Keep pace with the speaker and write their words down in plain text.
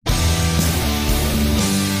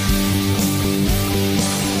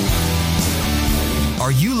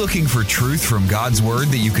Are you looking for truth from God's Word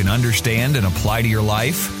that you can understand and apply to your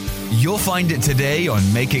life? You'll find it today on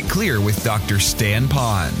Make It Clear with Dr. Stan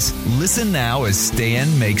Ponz. Listen now as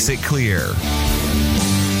Stan makes it clear.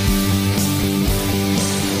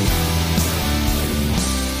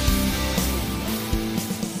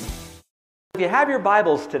 If you have your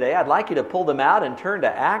Bibles today, I'd like you to pull them out and turn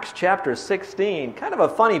to Acts chapter 16. Kind of a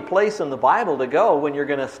funny place in the Bible to go when you're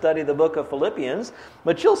going to study the book of Philippians,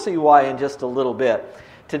 but you'll see why in just a little bit.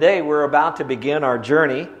 Today we're about to begin our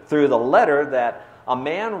journey through the letter that a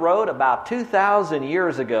man wrote about 2,000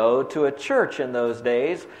 years ago to a church in those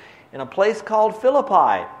days in a place called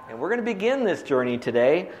Philippi. And we're going to begin this journey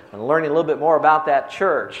today and learning a little bit more about that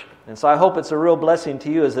church. And so I hope it's a real blessing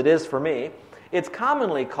to you as it is for me. It's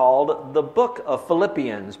commonly called the book of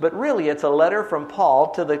Philippians, but really it's a letter from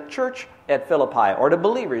Paul to the church at Philippi, or to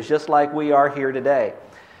believers just like we are here today.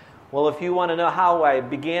 Well, if you want to know how I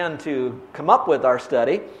began to come up with our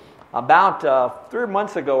study, about 3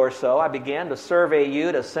 months ago or so, I began to survey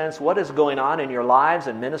you to sense what is going on in your lives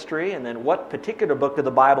and ministry, and then what particular book of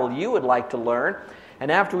the Bible you would like to learn. And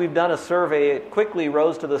after we've done a survey, it quickly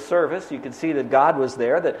rose to the surface. You could see that God was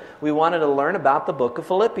there, that we wanted to learn about the book of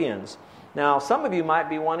Philippians. Now, some of you might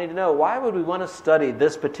be wanting to know, why would we want to study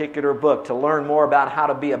this particular book? To learn more about how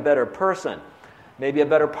to be a better person, maybe a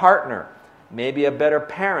better partner, maybe a better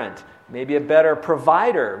parent, maybe a better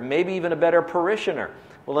provider, maybe even a better parishioner.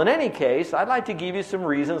 Well, in any case, I'd like to give you some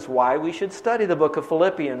reasons why we should study the book of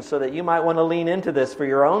Philippians, so that you might want to lean into this for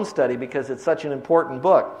your own study because it's such an important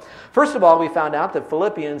book. First of all, we found out that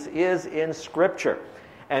Philippians is in Scripture.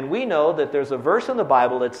 And we know that there's a verse in the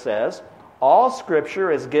Bible that says, all Scripture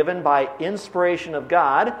is given by inspiration of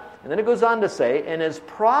God, and then it goes on to say, and is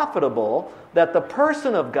profitable that the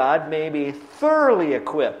person of God may be thoroughly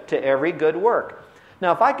equipped to every good work.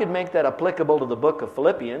 Now, if I could make that applicable to the book of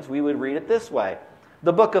Philippians, we would read it this way.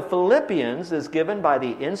 The book of Philippians is given by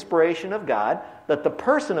the inspiration of God, that the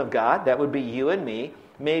person of God, that would be you and me,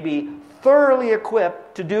 may be thoroughly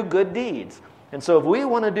equipped to do good deeds. And so if we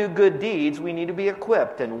want to do good deeds, we need to be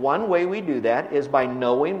equipped. And one way we do that is by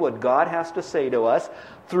knowing what God has to say to us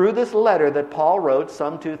through this letter that Paul wrote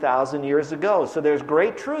some 2,000 years ago. So there's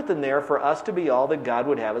great truth in there for us to be all that God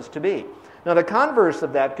would have us to be. Now the converse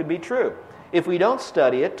of that could be true. If we don't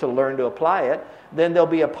study it to learn to apply it, then there'll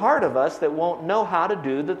be a part of us that won't know how to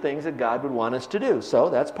do the things that God would want us to do. So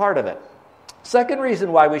that's part of it. Second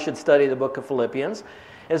reason why we should study the book of Philippians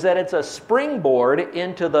is that it's a springboard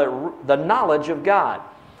into the knowledge of God.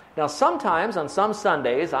 Now, sometimes on some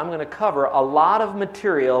Sundays, I'm going to cover a lot of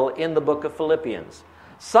material in the book of Philippians.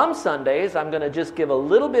 Some Sundays, I'm going to just give a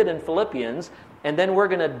little bit in Philippians, and then we're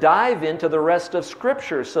going to dive into the rest of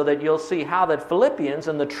Scripture so that you'll see how that Philippians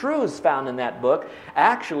and the truths found in that book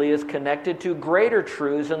actually is connected to greater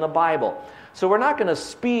truths in the Bible. So we're not going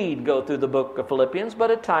to go through the book of Philippians,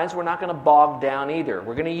 but at times we're not going to bog down either.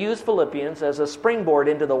 We're going to use Philippians as a springboard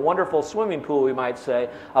into the wonderful swimming pool, we might say,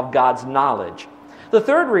 of God's knowledge. The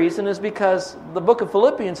third reason is because the book of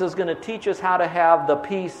Philippians is going to teach us how to have the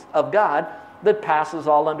peace of God that passes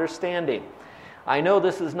all understanding. I know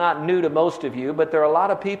this is not new to most of you, but there are a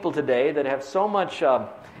lot of people today that have so much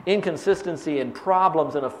inconsistency and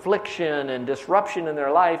problems and affliction and disruption in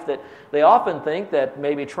their life that they often think that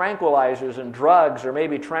maybe tranquilizers and drugs or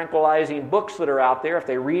maybe tranquilizing books that are out there, if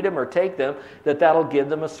they read them or take them, that'll give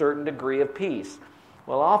them a certain degree of peace.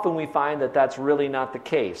 Well, often we find that that's really not the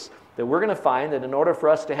case. That we're going to find that in order for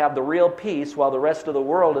us to have the real peace while the rest of the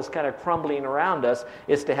world is kind of crumbling around us,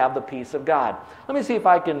 is to have the peace of God. Let me see if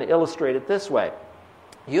I can illustrate it this way.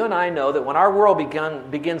 You and I know that when our world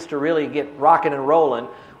begins to really get rocking and rolling,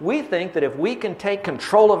 we think that if we can take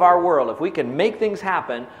control of our world, if we can make things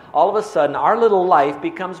happen, all of a sudden our little life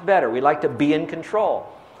becomes better. We like to be in control.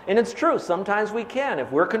 And it's true, sometimes we can.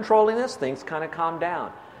 If we're controlling this, things kind of calm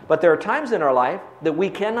down. But there are times in our life that we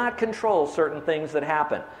cannot control certain things that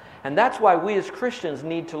happen. And that's why we as Christians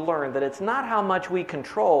need to learn that it's not how much we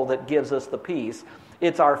control that gives us the peace.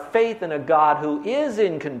 It's our faith in a God who is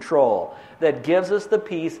in control that gives us the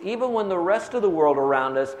peace, even when the rest of the world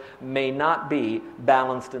around us may not be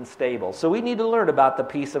balanced and stable. So we need to learn about the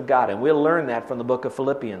peace of God, and we'll learn that from the book of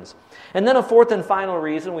Philippians. And then a fourth and final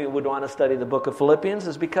reason we would want to study the book of Philippians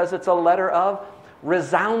is because it's a letter of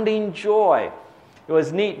resounding joy. It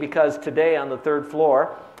was neat because today on the third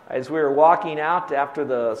floor, as we were walking out after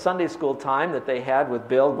the Sunday school time that they had with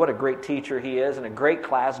Bill, what a great teacher he is, and a great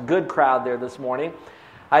class, good crowd there this morning,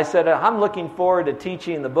 I said, I'm looking forward to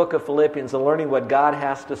teaching the book of Philippians and learning what God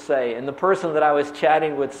has to say. And the person that I was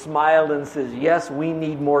chatting with smiled and says, yes, we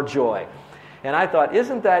need more joy. And I thought,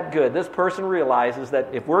 isn't that good? This person realizes that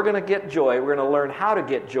if we're going to get joy, we're going to learn how to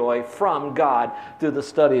get joy from God through the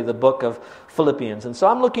study of the book of Philippians. And so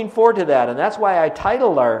I'm looking forward to that. And that's why I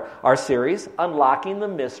titled our series, Unlocking the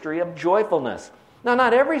Mystery of Joyfulness. Now,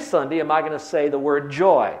 not every Sunday am I going to say the word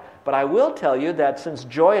joy. But I will tell you that since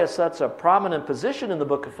joy is such a prominent position in the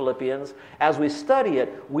book of Philippians, as we study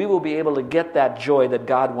it, we will be able to get that joy that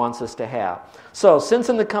God wants us to have. So, since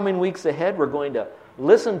in the coming weeks ahead, we're going to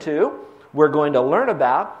listen to, we're going to learn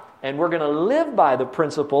about, and we're going to live by the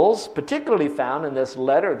principles, particularly found in this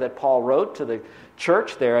letter that Paul wrote to the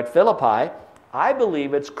church there at Philippi, I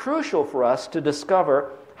believe it's crucial for us to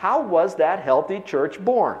discover how was that healthy church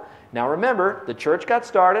born. Now remember, the church got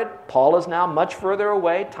started. Paul is now much further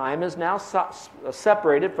away. Time is now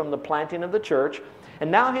separated from the planting of the church. And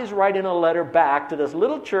now he's writing a letter back to this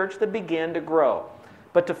little church that began to grow.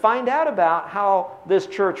 But to find out about how this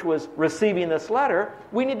church was receiving this letter,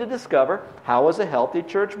 we need to discover how was a healthy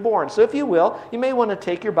church born. So if you will, you may want to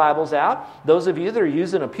take your Bibles out. Those of you that are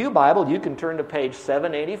using a pew Bible, you can turn to page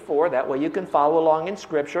 784. That way you can follow along in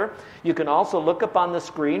Scripture. You can also look up on the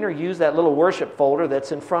screen or use that little worship folder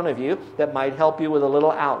that's in front of you that might help you with a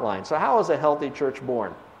little outline. So how is a healthy church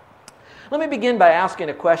born? Let me begin by asking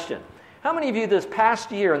a question. How many of you this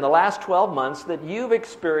past year, in the last 12 months, that you've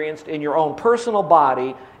experienced in your own personal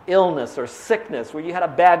body illness or sickness, where you had a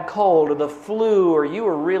bad cold or the flu, or you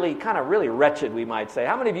were really wretched, we might say?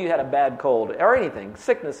 How many of you had a bad cold or anything,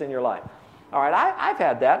 sickness in your life? All right, I've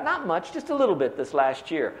had that. Not much, just a little bit this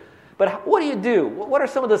last year. But what do? What are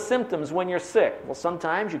some of the symptoms when you're sick? Well,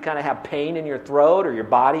 sometimes you kind of have pain in your throat or your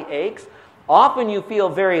body aches. Often you feel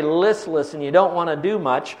very listless and you don't want to do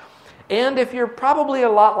much. And if you're probably a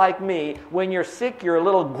lot like me, when you're sick, you're a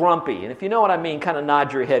little grumpy. And if you know what I mean, kind of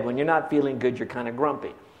nod your head. When you're not feeling good, you're kind of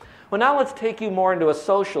grumpy. Well, now let's take you more into a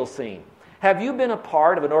social scene. Have you been a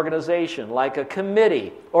part of an organization like a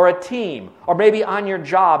committee or a team, or maybe on your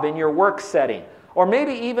job in your work setting, or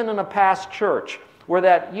maybe even in a past church where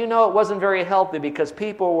that, it wasn't very healthy because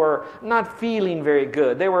people were not feeling very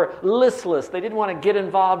good. They were listless. They didn't want to get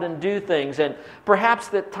involved and do things. And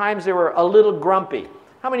perhaps at times they were a little grumpy.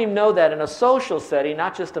 How many of you know that in a social setting,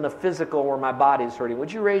 not just in a physical where my body's hurting?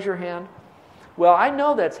 Would you raise your hand? Well, I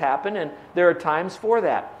know that's happened, and there are times for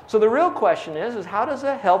that. So the real question is how does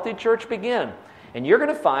a healthy church begin? And you're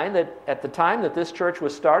going to find that at the time that this church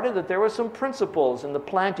was started, that there were some principles in the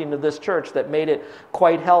planting of this church that made it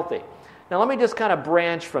quite healthy. Now let me just kind of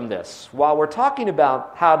branch from this. While we're talking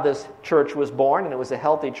about how this church was born, and it was a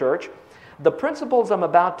healthy church, the principles I'm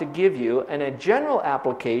about to give you in a general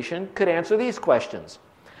application could answer these questions.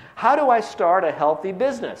 How do I start a healthy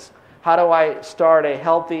business? How do I start a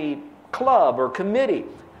healthy club or committee?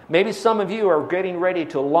 Maybe some of you are getting ready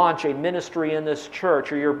to launch a ministry in this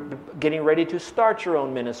church, or you're getting ready to start your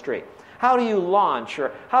own ministry. How do you launch,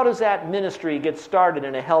 or how does that ministry get started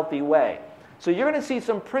in a healthy way? So you're going to see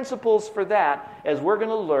some principles for that as we're going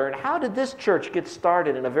to learn how did this church get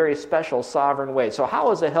started in a very special, sovereign way. So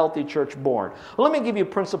how is a healthy church born? Well, let me give you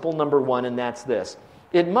principle number 1, and that's this.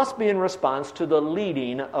 It must be in response to the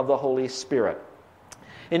leading of the Holy Spirit.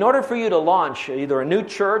 In order for you to launch either a new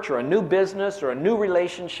church or a new business or a new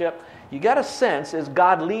relationship, you got to sense, is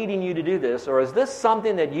God leading you to do this, or is this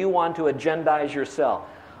something that you want to agendize yourself?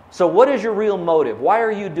 So what is your real motive? Why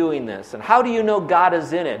are you doing this? And how do you know God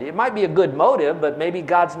is in it? It might be a good motive, but maybe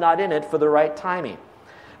God's not in it for the right timing.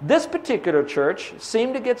 This particular church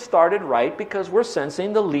seemed to get started right because we're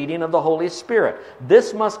sensing the leading of the Holy Spirit.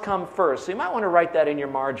 This must come first. So you might want to write that in your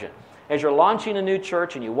margin. As you're launching a new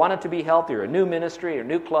church and you want it to be healthy, or a new ministry or a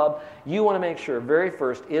new club, you want to make sure very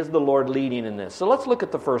first, is the Lord leading in this? So let's look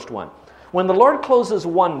at the first one. When the Lord closes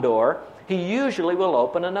one door, He usually will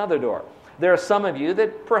open another door. There are some of you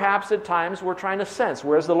that perhaps at times we're trying to sense,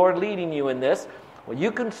 where's the Lord leading you in this? Well,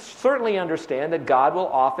 you can certainly understand that God will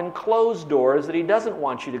often close doors that He doesn't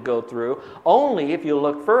want you to go through, only if you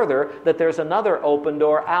look further that there's another open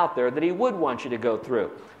door out there that He would want you to go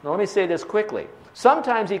through. Now let me say this quickly.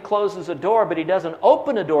 Sometimes He closes a door, but He doesn't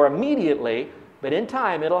open a door immediately, but in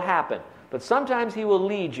time it'll happen. But sometimes He will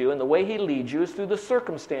lead you, and the way He leads you is through the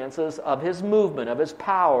circumstances of His movement, of His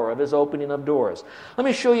power, of His opening of doors. Let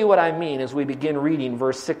me show you what I mean as we begin reading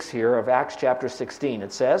verse 6 here of Acts chapter 16.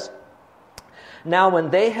 It says, "Now when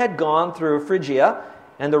they had gone through Phrygia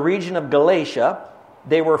and the region of Galatia,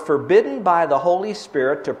 they were forbidden by the Holy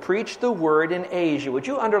Spirit to preach the word in Asia." Would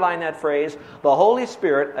you underline that phrase? The Holy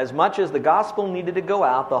Spirit, as much as the gospel needed to go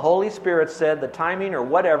out, the Holy Spirit said the timing or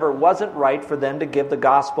whatever wasn't right for them to give the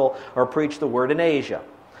gospel or preach the word in Asia.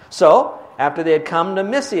 So, after they had come to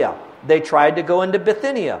Mysia, they tried to go into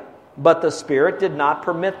Bithynia, but the Spirit did not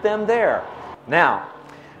permit them there. Now,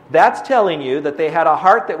 That's telling you that they had a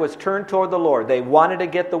heart that was turned toward the Lord. They wanted to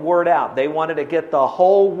get the word out. They wanted to get the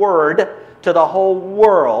whole word to the whole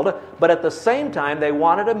world, but at the same time, they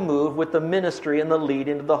wanted to move with the ministry and the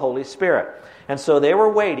leading of the Holy Spirit. And so they were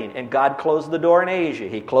waiting, and God closed the door in Asia.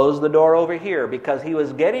 He closed the door over here because He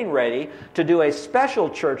was getting ready to do a special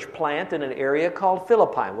church plant in an area called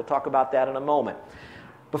Philippi. We'll talk about that in a moment.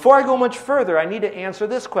 Before I go much further, I need to answer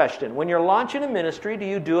this question. When you're launching a ministry, do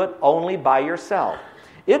you do it only by yourself?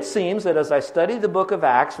 It seems that as I study the book of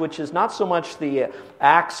Acts, which is not so much the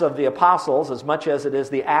Acts of the Apostles as much as it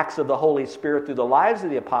is the Acts of the Holy Spirit through the lives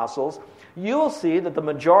of the Apostles, you will see that the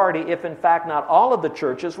majority, if in fact not all of the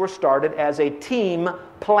churches, were started as a team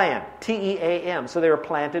plant, T-E-A-M. So they were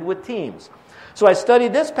planted with teams. So I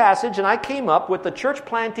studied this passage and I came up with the church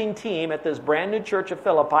planting team at this brand new church of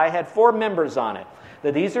Philippi had 4 members on it.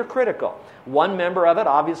 Now, these are critical. One member of it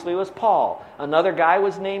obviously was Paul. Another guy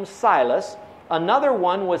was named Silas. Another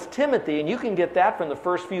one was Timothy, and you can get that from the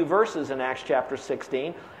first few verses in Acts chapter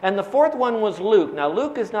 16. And the fourth one was Luke. Now,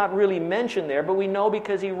 Luke is not really mentioned there, but we know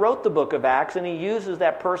because he wrote the book of Acts, and he uses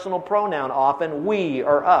that personal pronoun often, we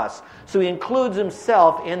or us. So he includes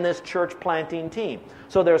himself in this church planting team.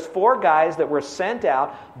 So there's 4 guys that were sent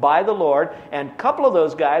out by the Lord, and a couple of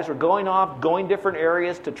those guys were going different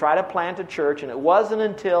areas to try to plant a church, and it wasn't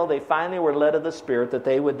until they finally were led of the Spirit that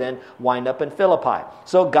they would then wind up in Philippi.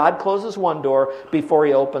 So God closes one door before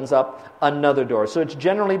He opens up another door. So it's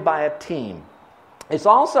generally by a team. It's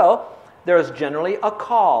also, there's generally a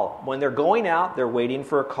call. When they're going out, they're waiting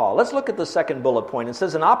for a call. Let's look at the second bullet point. It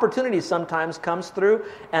says, an opportunity sometimes comes through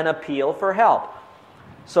an appeal for help.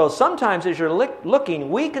 So sometimes as you're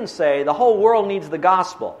looking, we can say the whole world needs the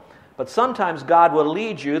gospel. But sometimes God will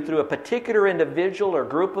lead you through a particular individual or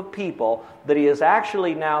group of people that He is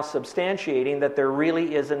actually now substantiating that there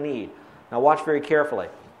really is a need. Now watch very carefully.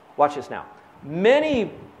 Watch this now.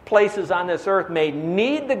 Many places on this earth may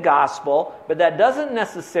need the gospel, but that doesn't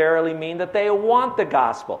necessarily mean that they want the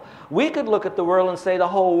gospel. We could look at the world and say the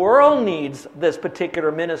whole world needs this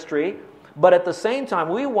particular ministry, but at the same time,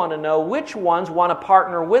 we want to know which ones want to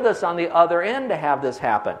partner with us on the other end to have this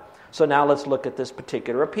happen. So now let's look at this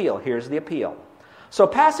particular appeal. Here's the appeal. So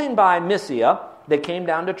passing by Mysia, they came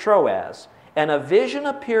down to Troas, and a vision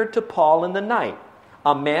appeared to Paul in the night.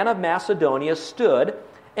 A man of Macedonia stood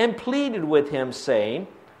and pleaded with him, saying,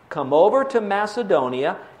 "Come over to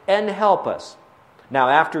Macedonia and help us." Now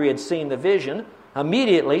after he had seen the vision,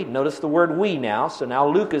 immediately, notice the word we now, so now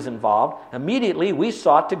Luke is involved. Immediately we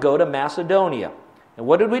sought to go to Macedonia. And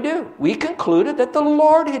what did we do? We concluded that the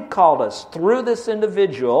Lord had called us through this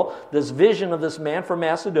individual, this vision of this man from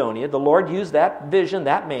Macedonia. The Lord used that vision,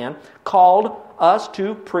 that man, called us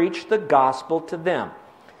to preach the gospel to them.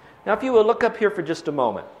 Now if you will look up here for just a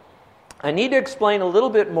moment. I need to explain a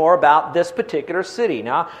little bit more about this particular city.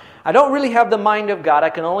 Now, I don't really have the mind of God.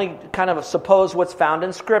 I can only kind of suppose what's found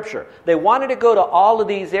in Scripture. They wanted to go to all of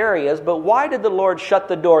these areas, but why did the Lord shut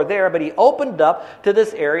the door there? But He opened up to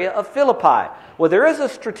this area of Philippi. Well, there is a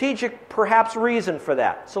strategic, perhaps, reason for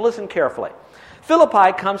that. So listen carefully.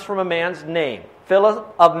 Philippi comes from a man's name,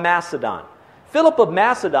 Philip of Macedon. Philip of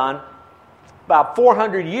Macedon, about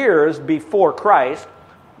 400 years before Christ,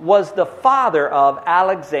 was the father of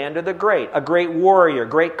Alexander the Great, a great warrior,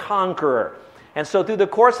 great conqueror. And so through the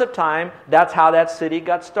course of time, that's how that city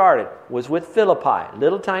got started, was with Philippi,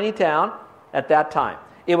 little tiny town at that time.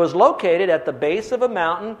 It was located at the base of a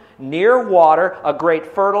mountain, near water, a great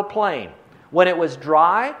fertile plain. When it was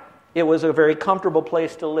dry, it was a very comfortable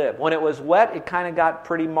place to live. When it was wet, it kind of got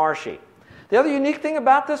pretty marshy. The other unique thing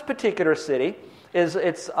about this particular city is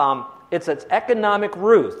its economic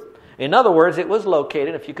roots. In other words, it was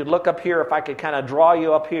located, if you could look up here, if I could kind of draw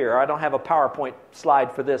you up here. I don't have a PowerPoint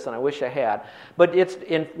slide for this, and I wish I had. But it's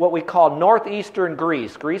in what we call northeastern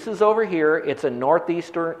Greece. Greece is over here. It's in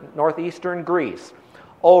northeastern Greece.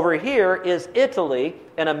 Over here is Italy,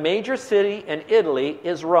 and a major city in Italy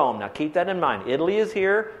is Rome. Now keep that in mind. Italy is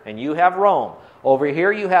here, and you have Rome. Over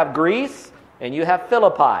here you have Greece, and you have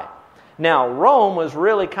Philippi. Now Rome was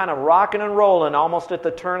really kind of rocking and rolling almost at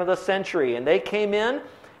the turn of the century, and they came in.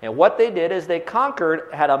 And what they did is they conquered,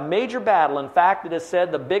 had a major battle. In fact, it is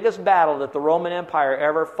said the biggest battle that the Roman Empire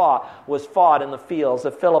ever fought was fought in the fields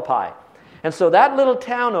of Philippi. And so that little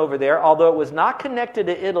town over there, although it was not connected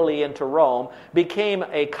to Italy and to Rome, became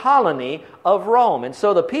a colony of Rome. And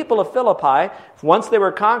so the people of Philippi, once they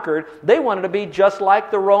were conquered, they wanted to be just like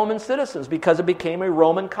the Roman citizens because it became a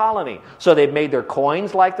Roman colony. So they made their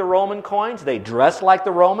coins like the Roman coins. They dressed like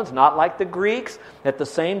the Romans, not like the Greeks. At the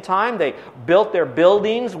same time, they built their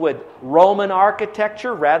buildings with Roman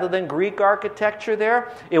architecture rather than Greek architecture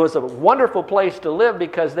there. It was a wonderful place to live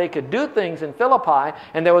because they could do things in Philippi,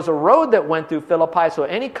 and there was a road that went through Philippi, so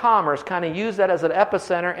any commerce kind of used that as an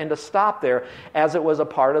epicenter and to stop there as it was a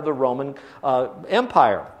part of the Roman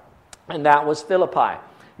Empire. And that was Philippi.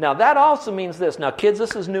 Now that also means this. Now kids,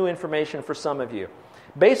 this is new information for some of you.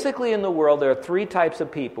 Basically in the world there are three types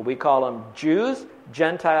of people. We call them Jews,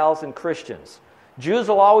 Gentiles, and Christians. Jews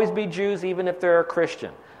will always be Jews even if they're a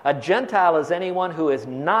Christian. A Gentile is anyone who is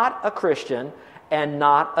not a Christian and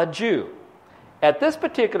not a Jew. At this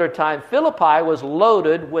particular time, Philippi was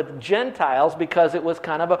loaded with Gentiles because it was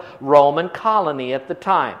kind of a Roman colony at the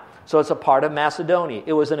time. So it's a part of Macedonia.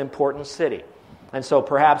 It was an important city. And so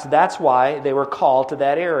perhaps that's why they were called to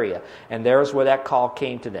that area. And there's where that call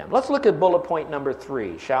came to them. Let's look at bullet point number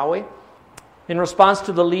 3, shall we? In response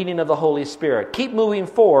to the leading of the Holy Spirit, keep moving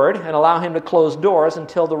forward and allow Him to close doors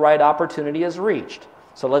until the right opportunity is reached.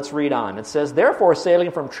 So let's read on. It says, therefore,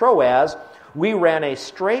 sailing from Troas, we ran a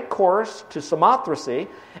straight course to Samothrace,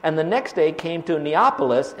 and the next day came to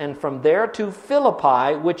Neapolis, and from there to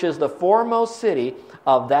Philippi, which is the foremost city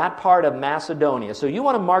of that part of Macedonia. So you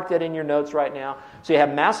want to mark that in your notes right now. So you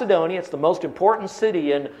have Macedonia. It's the most important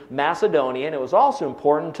city in Macedonia, and it was also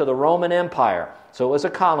important to the Roman Empire. So it was a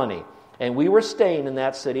colony. And we were staying in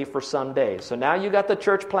that city for some days. So now you got the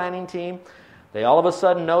church planning team. They all of a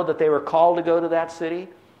sudden know that they were called to go to that city.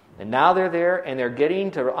 And now they're there, and they're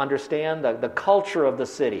getting to understand the culture of the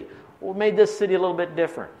city. What made this city a little bit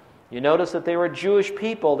different? You notice that they were Jewish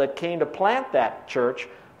people that came to plant that church,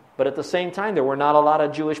 but at the same time, there were not a lot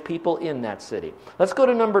of Jewish people in that city. Let's go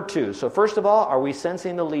to number 2. So first of all, are we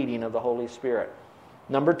sensing the leading of the Holy Spirit?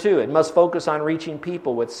 Number 2, it must focus on reaching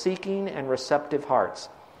people with seeking and receptive hearts.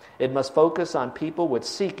 It must focus on people with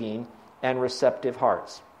seeking and receptive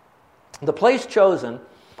hearts. The place chosen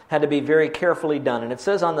had to be very carefully done. And it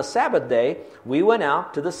says on the Sabbath day, we went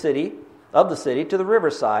out to the city, to the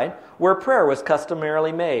riverside, where prayer was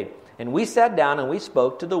customarily made. And we sat down and we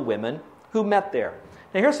spoke to the women who met there.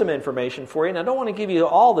 Now here's some information for you. And I don't want to give you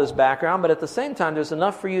all this background, but at the same time, there's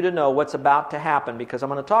enough for you to know what's about to happen, because I'm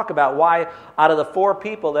going to talk about why out of the 4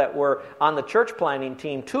 people that were on the church planning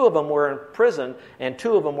team, 2 of them were in prison and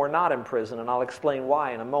 2 of them were not in prison. And I'll explain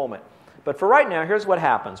why in a moment. But for right now, here's what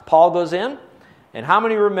happens. Paul goes in. And how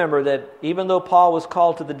many remember that even though Paul was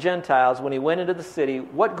called to the Gentiles, when he went into the city,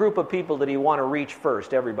 what group of people did he want to reach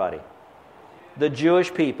first? Everybody. The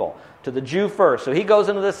Jewish people. To the Jew first. So he goes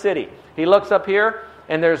into the city. He looks up here,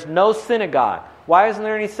 and there's no synagogue. Why isn't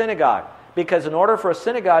there any synagogue? Because in order for a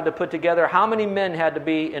synagogue to put together, how many men had to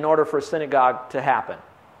be in order for a synagogue to happen?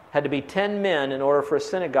 Had to be 10 men in order for a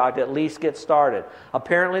synagogue to at least get started.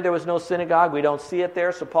 Apparently there was no synagogue. We don't see it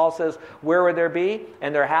there. So Paul says, where would there be?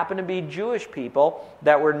 And there happened to be Jewish people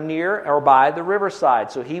that were near or by the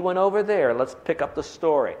riverside. So he went over there. Let's pick up the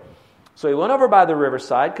story. So he went over by the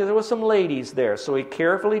riverside because there were some ladies there. So he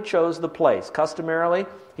carefully chose the place. Customarily,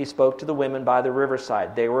 he spoke to the women by the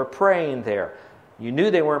riverside. They were praying there. You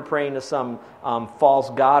knew they weren't praying to some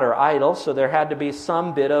false god or idol, so there had to be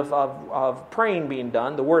some bit of praying being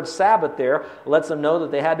done. The word Sabbath there lets them know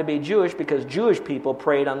that they had to be Jewish because Jewish people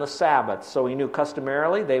prayed on the Sabbath. So he knew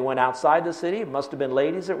customarily they went outside the city. It must have been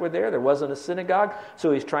ladies that were there. There wasn't a synagogue,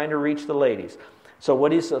 so he's trying to reach the ladies. So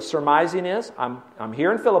what he's surmising is, I'm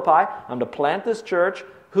here in Philippi. I'm to plant this church.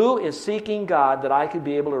 Who is seeking God that I could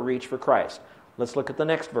be able to reach for Christ? Let's look at the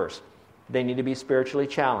next verse. They need to be spiritually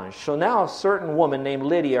challenged. So now a certain woman named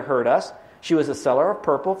Lydia heard us. She was a seller of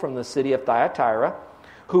purple from the city of Thyatira,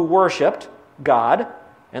 who worshipped God,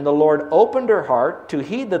 and the Lord opened her heart to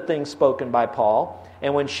heed the things spoken by Paul.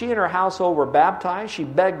 And when she and her household were baptized, she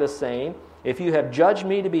begged us, saying, if you have judged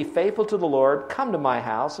me to be faithful to the Lord, come to my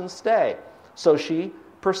house and stay. So she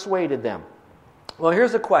persuaded them. Well,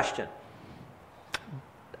 here's a question.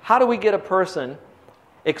 How do we get a person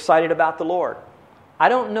excited about the Lord? I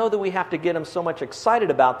don't know that we have to get them so much excited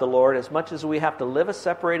about the Lord as much as we have to live a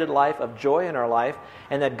separated life of joy in our life,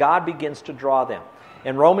 and that God begins to draw them.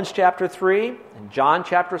 In Romans chapter 3, in John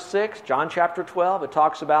chapter 6, John chapter 12, it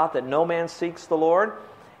talks about that no man seeks the Lord,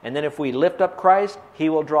 and then if we lift up Christ, He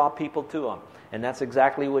will draw people to Him. And that's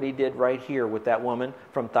exactly what He did right here with that woman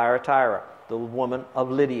from Thyatira. the woman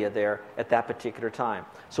of Lydia there at that particular time.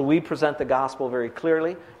 So we present the gospel very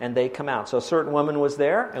clearly, and they come out. So a certain woman was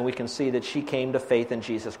there, and we can see that she came to faith in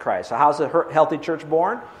Jesus Christ. So how's a healthy church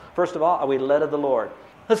born? First of all, are we led of the Lord?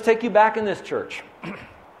 Let's take you back in this church.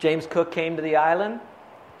 James Cook came to the island.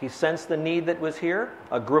 He sensed the need that was here.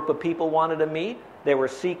 A group of people wanted to meet. They were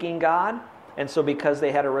seeking God. And so because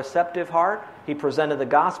they had a receptive heart, he presented the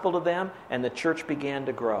gospel to them, and the church began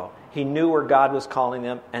to grow. He knew where God was calling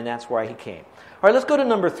them, and that's why he came. All right, let's go to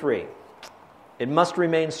number 3. It must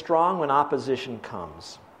remain strong when opposition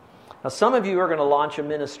comes. Now, some of you are going to launch a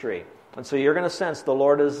ministry, and so you're going to sense the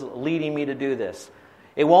Lord is leading me to do this.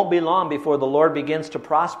 It won't be long before the Lord begins to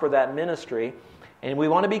prosper that ministry, and we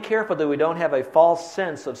want to be careful that we don't have a false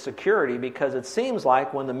sense of security, because it seems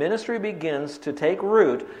like when the ministry begins to take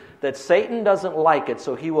root, that Satan doesn't like it,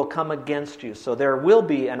 so he will come against you. So there will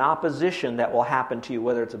be an opposition that will happen to you,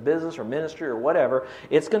 whether it's a business or ministry or whatever.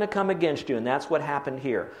 It's going to come against you, and that's what happened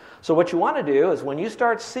here. So what you want to do is when you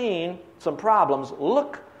start seeing some problems,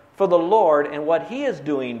 look for the Lord and what he is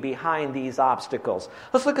doing behind these obstacles.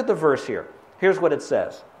 Let's look at the verse here. Here's what it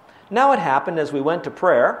says. Now it happened as we went to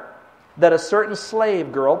prayer that a certain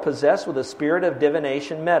slave girl possessed with a spirit of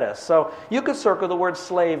divination met us. So you could circle the word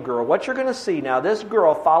slave girl. What you're going to see now, this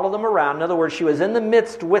girl followed them around. In other words, she was in the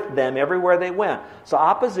midst with them everywhere they went. So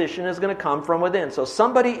opposition is going to come from within. So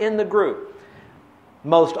somebody in the group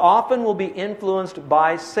most often will be influenced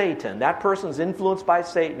by Satan. That person's influenced by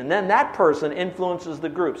Satan. And then that person influences the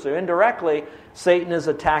group. So indirectly, Satan is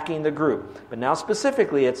attacking the group. But now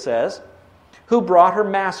specifically it says, who brought her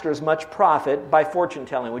masters much profit by fortune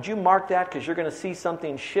telling. Would you mark that? Because you're going to see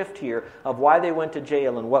something shift here of why they went to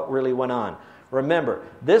jail and what really went on. Remember,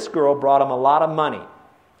 this girl brought them a lot of money.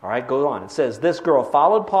 All right, go on. It says, this girl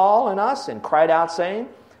followed Paul and us and cried out saying,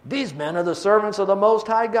 these men are the servants of the Most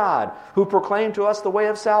High God, who proclaim to us the way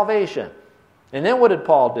of salvation. And then what did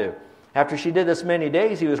Paul do? After she did this many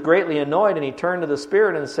days, he was greatly annoyed, and he turned to the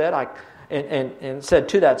Spirit and said, and said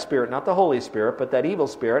to that spirit, not the Holy Spirit, but that evil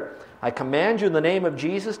spirit, I command you in the name of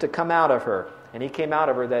Jesus to come out of her. And he came out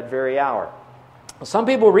of her that very hour. Some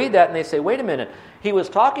people read that and they say, wait a minute, he was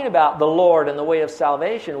talking about the Lord and the way of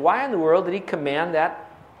salvation. Why in the world did he command that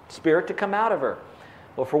spirit to come out of her?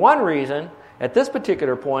 Well, for one reason, at this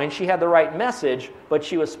particular point, she had the right message, but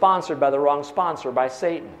she was sponsored by the wrong sponsor, by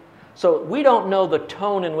Satan. So we don't know the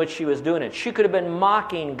tone in which she was doing it. She could have been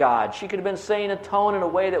mocking God. She could have been saying a tone in a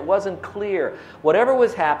way that wasn't clear. Whatever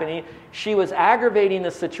was happening, she was aggravating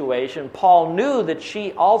the situation. Paul knew that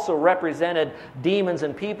she also represented demons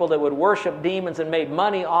and people that would worship demons and made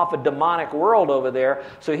money off a demonic world over there.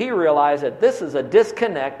 So he realized that this is a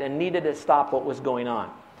disconnect and needed to stop what was going on.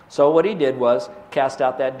 So what he did was cast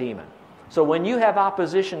out that demon. So when you have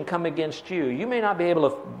opposition come against you, you may not be able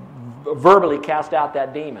to verbally cast out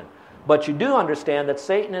that demon. But you do understand that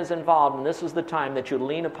Satan is involved, and this is the time that you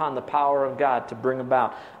lean upon the power of God to bring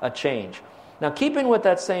about a change. Now, keeping with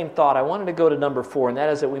that same thought, I wanted to go to number 4, and that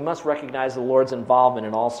is that we must recognize the Lord's involvement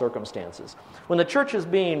in all circumstances. When the church is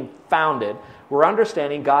being founded, we're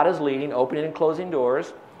understanding God is leading, opening and closing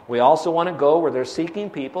doors. We also want to go where they're seeking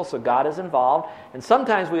people, so God is involved. And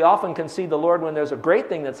sometimes we often can see the Lord when there's a great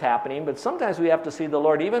thing that's happening, but sometimes we have to see the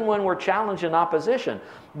Lord even when we're challenged in opposition,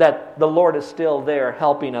 that the Lord is still there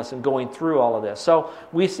helping us and going through all of this. So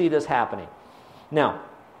we see this happening. Now,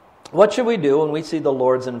 what should we do when we see the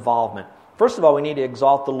Lord's involvement? First of all, we need to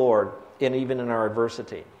exalt the Lord even in our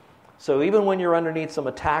adversity. So even when you're underneath some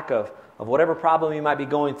attack of whatever problem you might be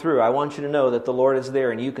going through, I want you to know that the Lord is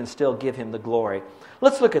there and you can still give him the glory.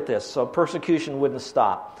 Let's look at this so persecution wouldn't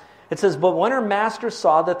stop. It says, but when her masters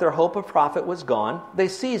saw that their hope of profit was gone, they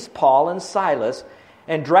seized Paul and Silas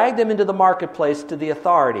and dragged them into the marketplace to the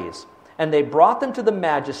authorities. And they brought them to the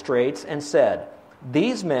magistrates and said,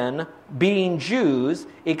 these men, being Jews,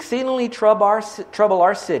 exceedingly trouble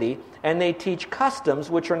our city, and they teach customs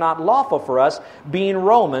which are not lawful for us, being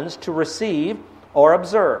Romans, to receive or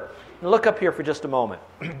observe. Now look up here for just a moment.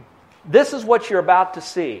 This is what you're about to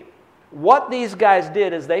see. What these guys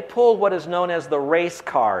did is they pulled what is known as the race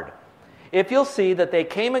card. If you'll see that they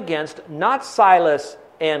came against not Silas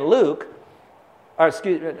and Luke,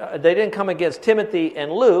 they didn't come against Timothy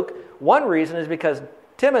and Luke. One reason is because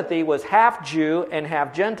Timothy was half Jew and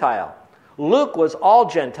half Gentile. Luke was all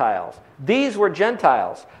Gentiles. These were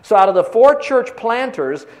Gentiles. So out of the 4 church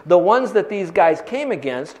planters, the ones that these guys came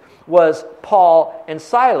against was Paul and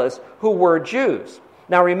Silas, who were Jews.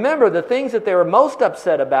 Now remember, the things that they were most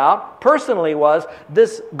upset about personally was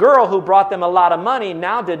this girl who brought them a lot of money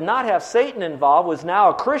now did not have Satan involved, was now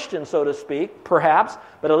a Christian, so to speak, perhaps,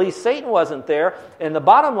 but at least Satan wasn't there. And the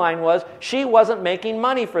bottom line was she wasn't making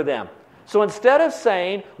money for them. So instead of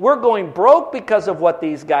saying, we're going broke because of what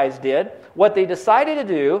these guys did, what they decided to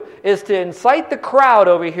do is to incite the crowd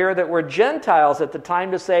over here that were Gentiles at the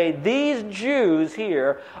time to say, these Jews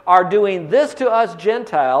here are doing this to us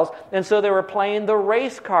Gentiles, and so they were playing the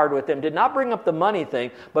race card with them. Did not bring up the money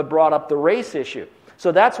thing, but brought up the race issue.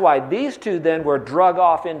 So that's why these two then were drug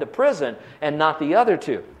off into prison and not the other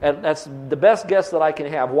two. And that's the best guess that I can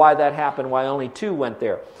have why that happened, why only two went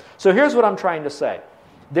there. So here's what I'm trying to say.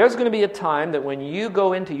 There's going to be a time that when you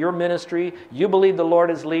go into your ministry, you believe the Lord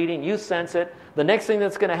is leading, you sense it, the next thing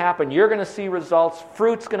that's going to happen, you're going to see results,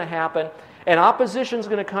 fruit's going to happen, and opposition's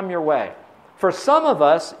going to come your way. For some of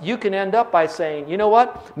us, you can end up by saying, you know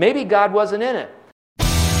what, maybe God wasn't in it.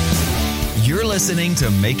 You're listening to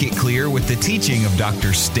Make It Clear with the teaching of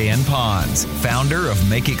Dr. Stan Ponz, founder of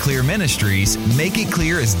Make It Clear Ministries. Make It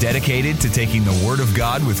Clear is dedicated to taking the Word of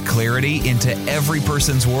God with clarity into every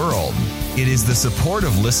person's world. It is the support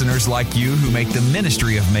of listeners like you who make the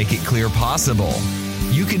ministry of Make It Clear possible.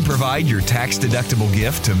 You can provide your tax-deductible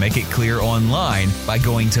gift to Make It Clear online by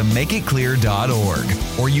going to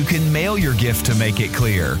makeitclear.org, or you can mail your gift to Make It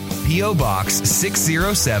Clear, P.O. Box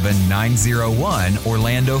 607901,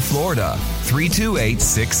 Orlando, Florida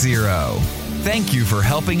 32860. Thank you for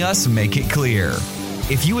helping us make it clear.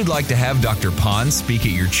 If you would like to have Dr. Ponz speak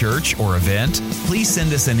at your church or event, please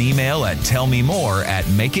send us an email at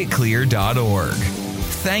tellmemore@makeitclear.org.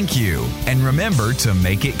 Thank you, and remember to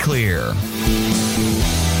make it clear.